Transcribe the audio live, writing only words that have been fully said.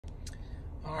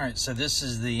All right, so this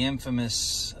is the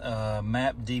infamous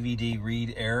map DVD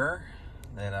read error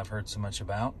that I've heard so much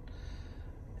about.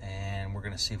 And we're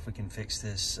gonna see if we can fix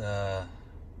this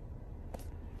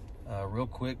real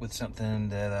quick with something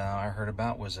that I heard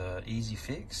about was an easy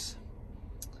fix.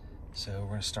 So we're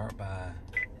gonna start by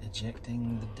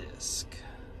ejecting the disc.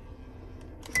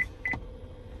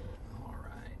 All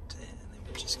right, and then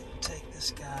we're just gonna take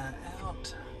this guy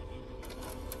out.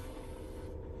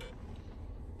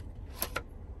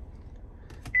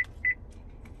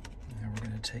 And we're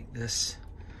gonna take this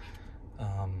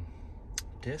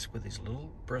disc with these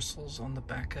little bristles on the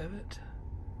back of it,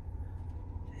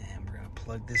 and we're gonna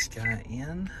plug this guy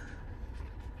in,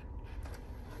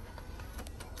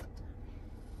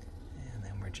 and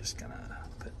then we're just gonna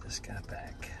put this guy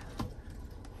back.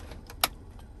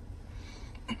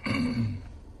 And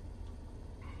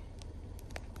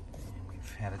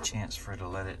we've had a chance for it to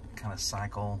let it kind of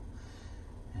cycle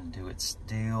and do its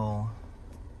deal.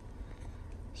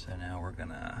 So now we're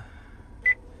gonna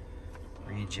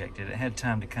re-eject it. It had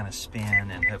time to kind of spin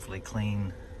and hopefully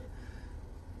clean.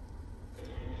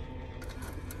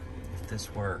 If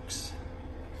this works,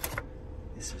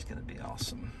 this is gonna be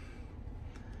awesome.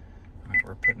 All right,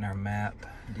 we're putting our map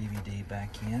DVD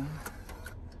back in.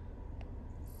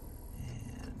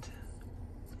 And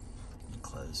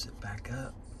close it back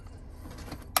up.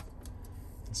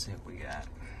 Let's see what we got.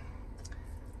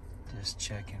 Just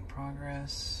check in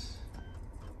progress.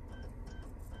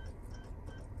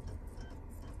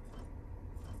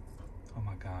 Oh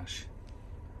my gosh.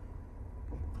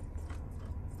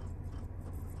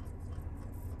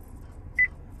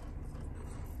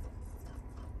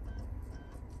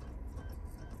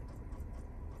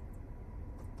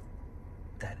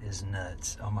 That is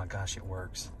nuts. Oh my gosh, it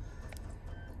works.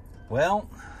 Well,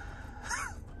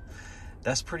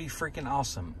 that's pretty freaking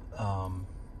awesome.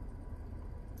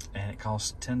 And it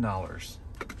costs $10.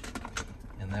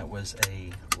 And that was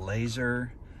a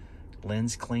laser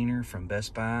lens cleaner from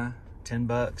Best Buy. 10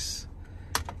 bucks.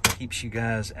 Keeps you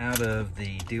guys out of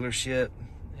the dealership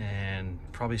and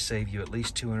probably save you at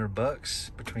least 200 bucks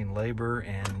between labor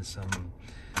and some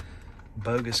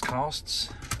bogus costs.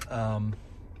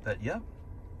 But yeah,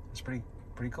 it's pretty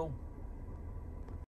cool.